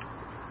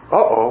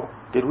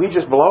 did we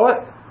just blow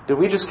it? Did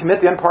we just commit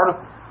the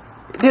unpardonable?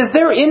 Is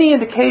there any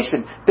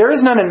indication? There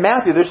is none in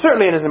Matthew. There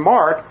certainly is in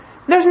Mark.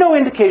 There's no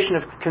indication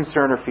of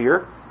concern or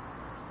fear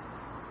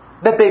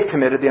that they've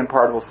committed the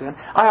unpardonable sin.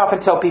 I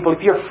often tell people,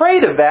 if you're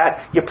afraid of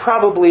that, you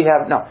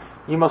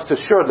most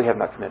assuredly have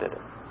not committed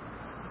it.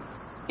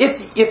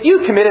 If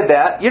you committed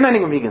that, you're not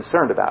even going to be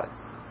concerned about it.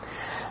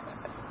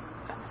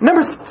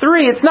 Number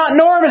three, it's not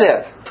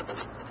normative.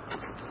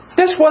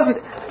 This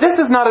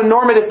is not a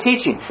normative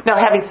teaching. Now,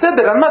 having said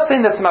that, I'm not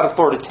saying that's not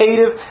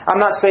authoritative. I'm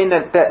not saying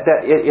that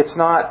it's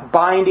not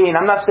binding.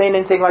 I'm not saying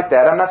anything like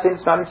that. I'm not saying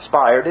it's not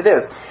inspired. It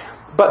is.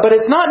 But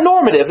it's not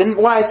normative. And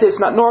why I say it's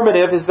not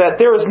normative is that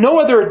there is no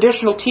other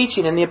additional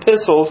teaching in the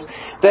epistles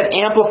that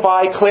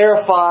amplify,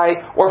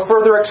 clarify, or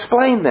further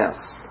explain this.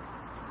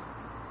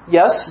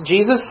 Yes,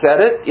 Jesus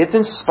said it. It's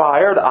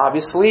inspired,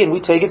 obviously, and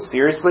we take it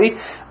seriously.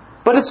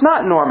 But it's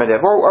not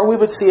normative, or we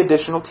would see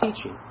additional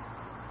teaching.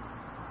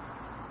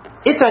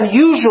 It's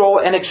unusual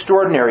and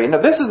extraordinary.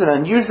 Now, this is an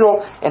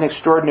unusual and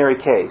extraordinary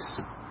case.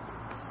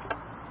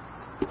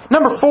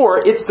 Number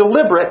four, it's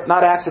deliberate,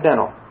 not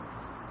accidental.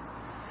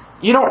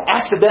 You don't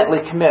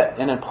accidentally commit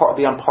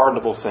the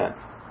unpardonable sin.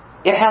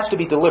 It has to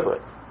be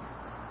deliberate.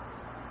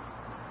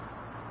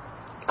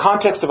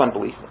 Context of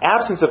unbelief,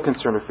 absence of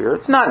concern or fear.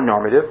 It's not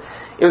normative.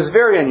 It was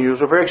very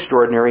unusual, very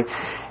extraordinary.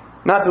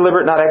 Not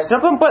deliberate, not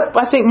accidental. But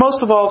I think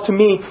most of all, to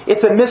me,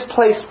 it's a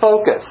misplaced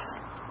focus.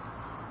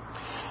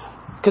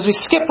 Because we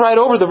skip right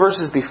over the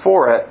verses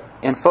before it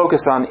and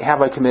focus on,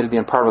 have I committed the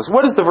unpardonable?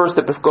 What is the verse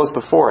that goes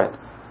before it?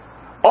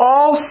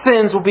 All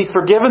sins will be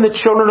forgiven the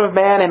children of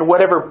man and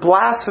whatever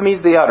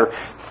blasphemies they utter.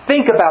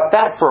 Think about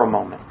that for a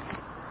moment.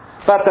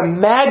 About the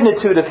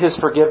magnitude of His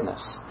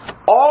forgiveness.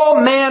 All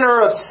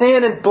manner of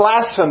sin and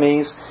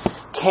blasphemies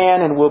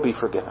can and will be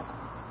forgiven.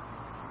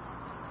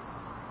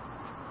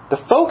 The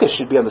focus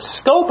should be on the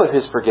scope of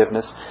His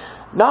forgiveness,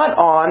 not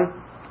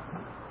on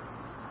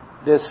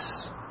this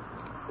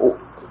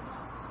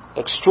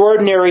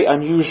extraordinary,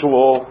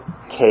 unusual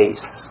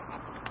case.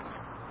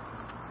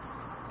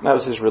 That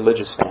was his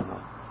religious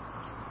family.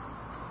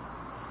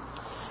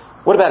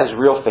 What about his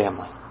real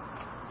family?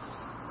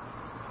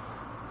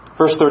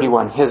 Verse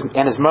 31,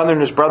 and his mother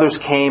and his brothers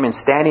came, and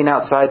standing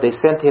outside, they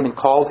sent him and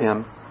called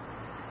him.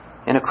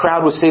 And a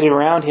crowd was sitting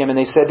around him, and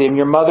they said to him,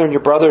 your mother and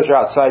your brothers are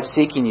outside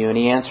seeking you. And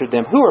he answered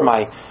them, who are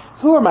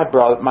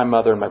my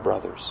mother and my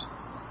brothers?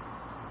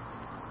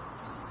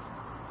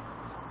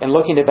 And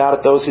looking about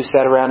at those who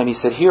sat around him, he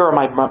said, here are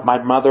my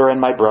mother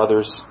and my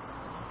brothers.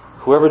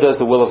 Whoever does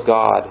the will of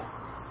God,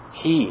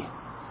 he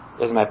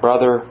is my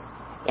brother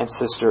and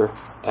sister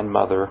and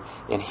mother.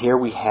 And here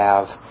we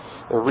have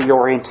a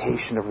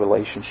reorientation of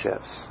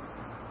relationships.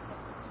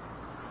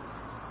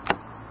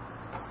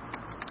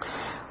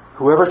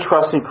 Whoever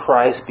trusts in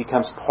Christ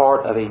becomes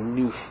part of a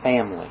new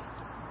family.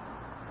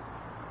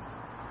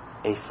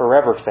 A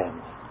forever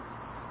family.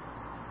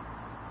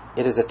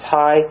 It is a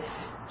tie.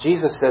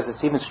 Jesus says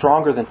it's even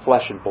stronger than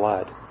flesh and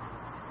blood.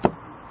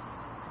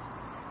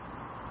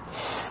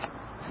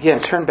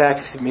 Again, turn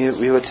back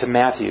to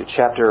Matthew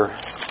chapter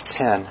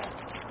 10.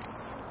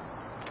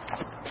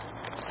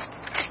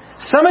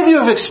 Some of you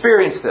have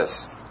experienced this.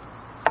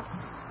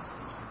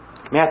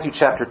 Matthew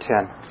chapter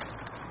 10.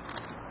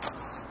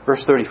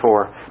 Verse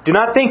 34. Do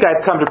not think I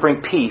have come to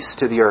bring peace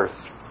to the earth.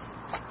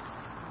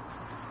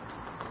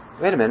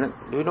 Wait a minute.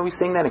 Do you know we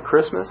sing that in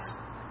Christmas?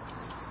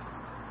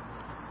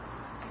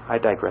 I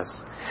digress.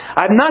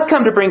 I have not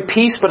come to bring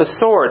peace but a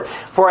sword,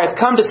 for I have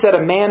come to set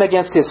a man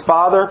against his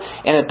father,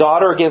 and a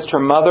daughter against her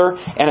mother,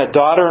 and a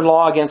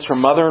daughter-in-law against her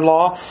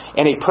mother-in-law,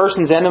 and a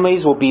person's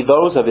enemies will be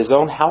those of his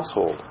own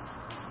household.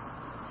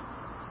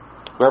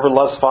 Whoever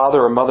loves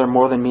father or mother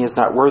more than me is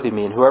not worthy of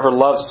me, and whoever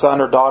loves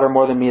son or daughter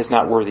more than me is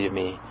not worthy of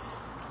me.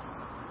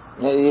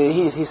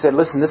 He said,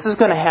 listen, this is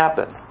going to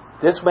happen.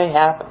 This may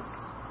happen.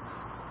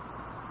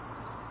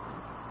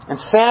 And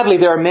sadly,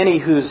 there are many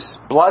whose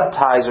blood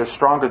ties are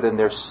stronger than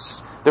their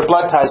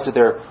blood ties to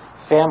their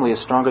family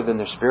is stronger than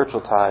their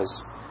spiritual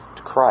ties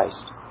to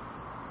Christ.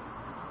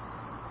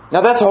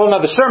 Now that's a whole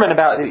other sermon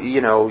about,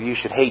 you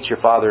should hate your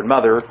father and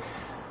mother.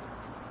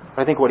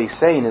 But I think what he's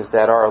saying is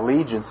that our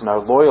allegiance and our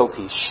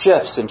loyalty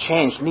shifts and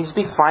changes. It needs to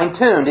be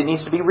fine-tuned. It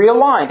needs to be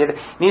realigned. It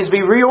needs to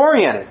be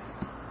reoriented.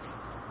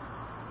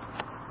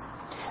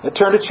 Now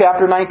turn to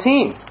chapter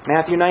 19,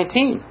 Matthew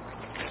 19.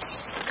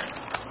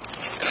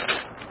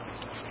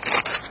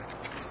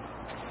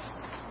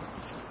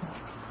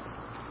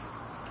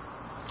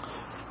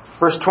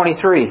 Verse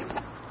 23.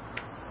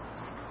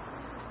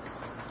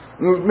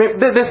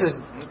 This is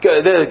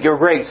a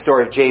great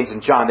story of James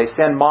and John. They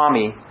send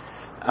Mommy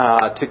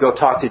to go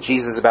talk to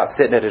Jesus about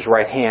sitting at His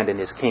right hand in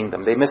His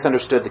kingdom. They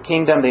misunderstood the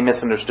kingdom. They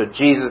misunderstood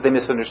Jesus. They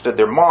misunderstood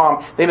their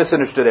mom. They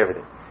misunderstood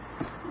everything.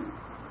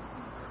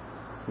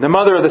 The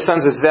mother of the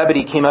sons of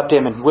Zebedee came up to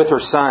Him and with her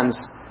sons,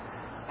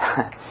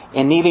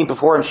 and kneeling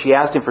before Him, she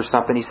asked Him for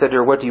something. He said to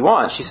her, "What do you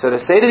want?" She said,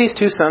 Say that these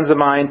two sons of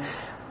mine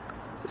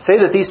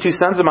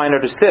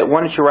are to sit,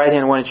 one at your right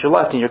hand and one at your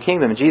left in your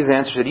kingdom." And Jesus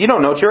answered, "You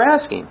don't know what you're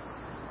asking.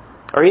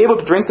 Are you able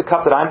to drink the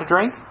cup that I'm to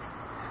drink?"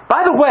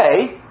 By the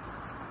way,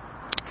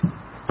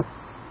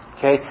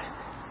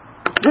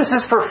 this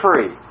is for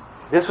free.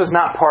 This was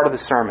not part of the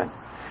sermon.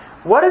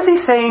 What is He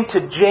saying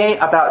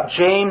about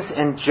James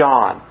and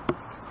John?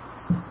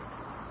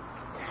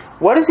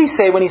 What does He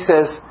say when He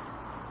says,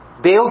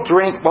 they'll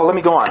drink... Well, let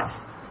me go on.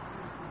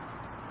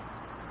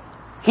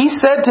 He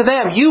said to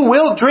them, "You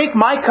will drink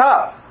my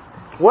cup."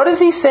 What is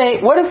He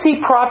saying? What is He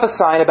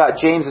prophesying about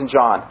James and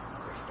John?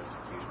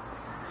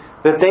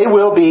 That they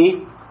will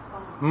be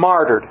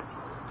martyred.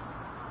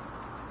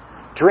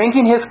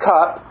 Drinking His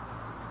cup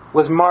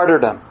was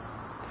martyrdom.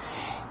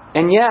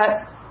 And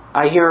yet,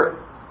 I hear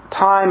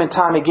time and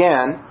time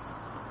again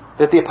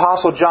that the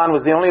Apostle John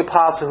was the only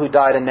apostle who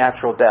died a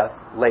natural death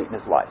late in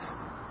his life.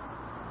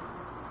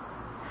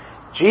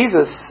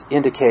 Jesus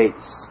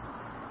indicates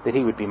that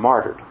He would be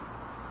martyred.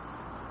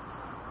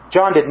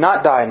 John did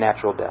not die a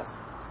natural death.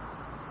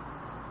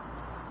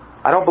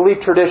 I don't believe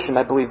tradition,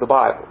 I believe the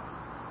Bible.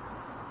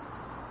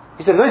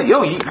 He said,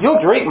 you'll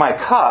drink my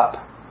cup,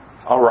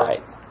 all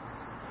right.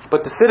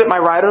 But to sit at my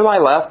right or my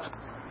left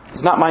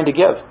is not mine to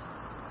give.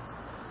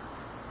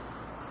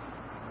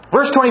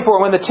 Verse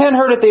 24, when the 10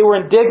 heard it, they were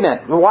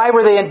indignant. Why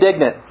were they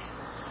indignant?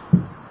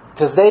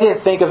 Because they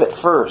didn't think of it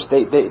first.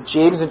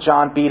 James and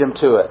John beat them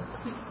to it.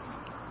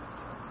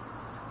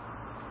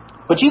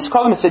 But Jesus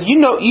called them and said, you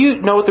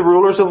know what the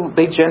rulers of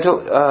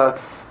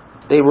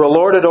they were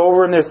lorded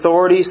over in their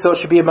authority, so it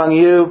should be among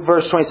you.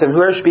 Verse 27,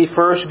 whoever should be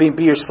first should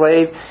be your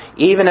slave,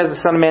 even as the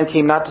Son of Man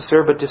came not to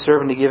serve, but to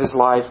serve and to give His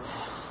life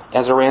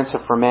as a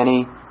ransom for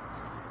many.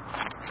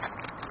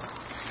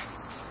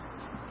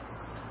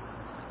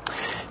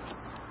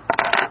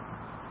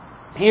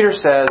 Peter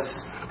says,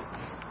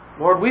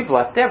 Lord, we've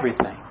left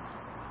everything.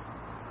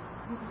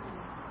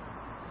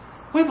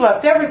 We've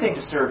left everything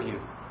to serve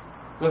You.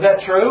 Was that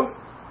true?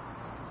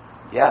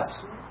 Yes.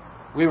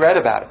 We read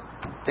about it.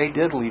 They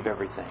did leave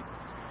everything.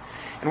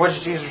 And what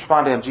does Jesus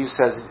respond to him? Jesus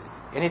says,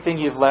 anything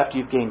you've left,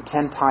 you've gained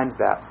 10 times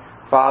that.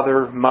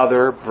 Father,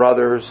 mother,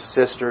 brothers,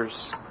 sisters.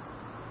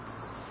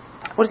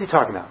 What is He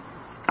talking about?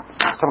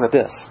 He's talking about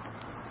this.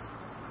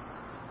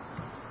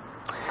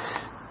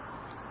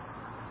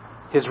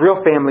 His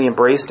real family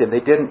embraced Him.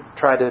 They didn't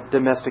try to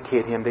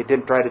domesticate Him. They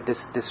didn't try to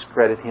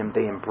discredit Him.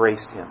 They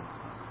embraced Him.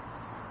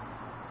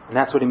 And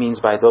that's what He means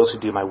by those who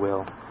do My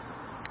will.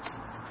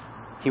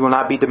 He will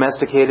not be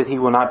domesticated. He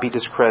will not be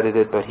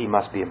discredited, but He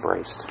must be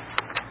embraced.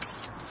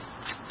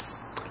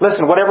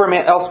 Listen, whatever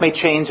else may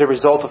change as a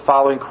result of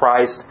following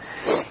Christ,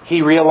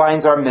 He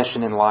realigns our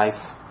mission in life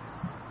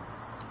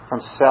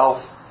from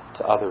self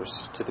to others,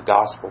 to the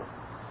gospel.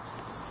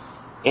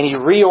 And He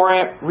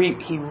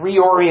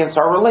reorients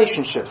our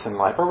relationships in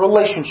life. Our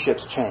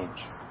relationships change.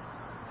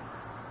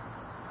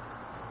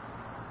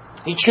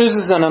 He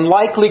chooses an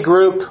unlikely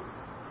group.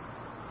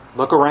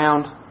 Look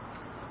around.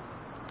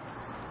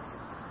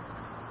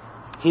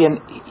 He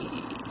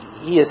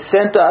has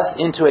sent us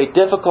into a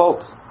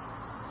difficult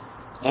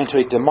and to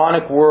a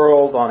demonic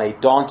world on a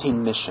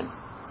daunting mission.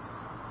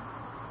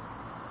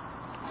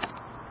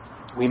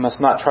 We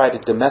must not try to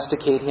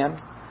domesticate Him.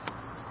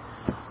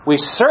 We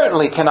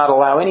certainly cannot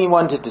allow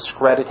anyone to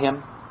discredit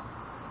Him.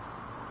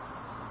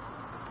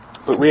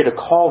 But we are to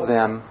call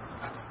them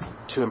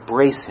to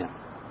embrace Him.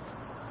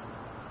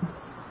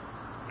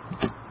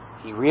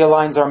 He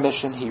realigns our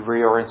mission. He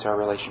reorients our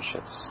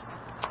relationships.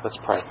 Let's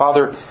pray.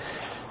 Father,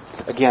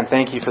 again,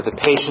 thank You for the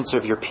patience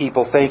of Your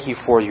people. Thank You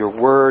for Your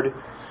Word.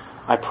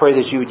 I pray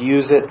that You would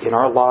use it in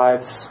our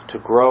lives to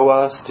grow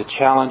us, to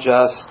challenge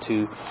us,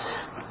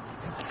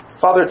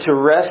 Father, to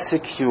rest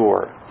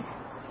secure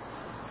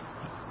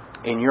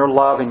in Your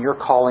love and Your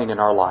calling in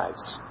our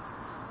lives.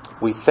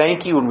 We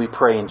thank You and we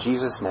pray in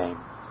Jesus' name.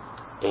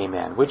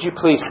 Amen. Would you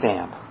please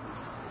stand?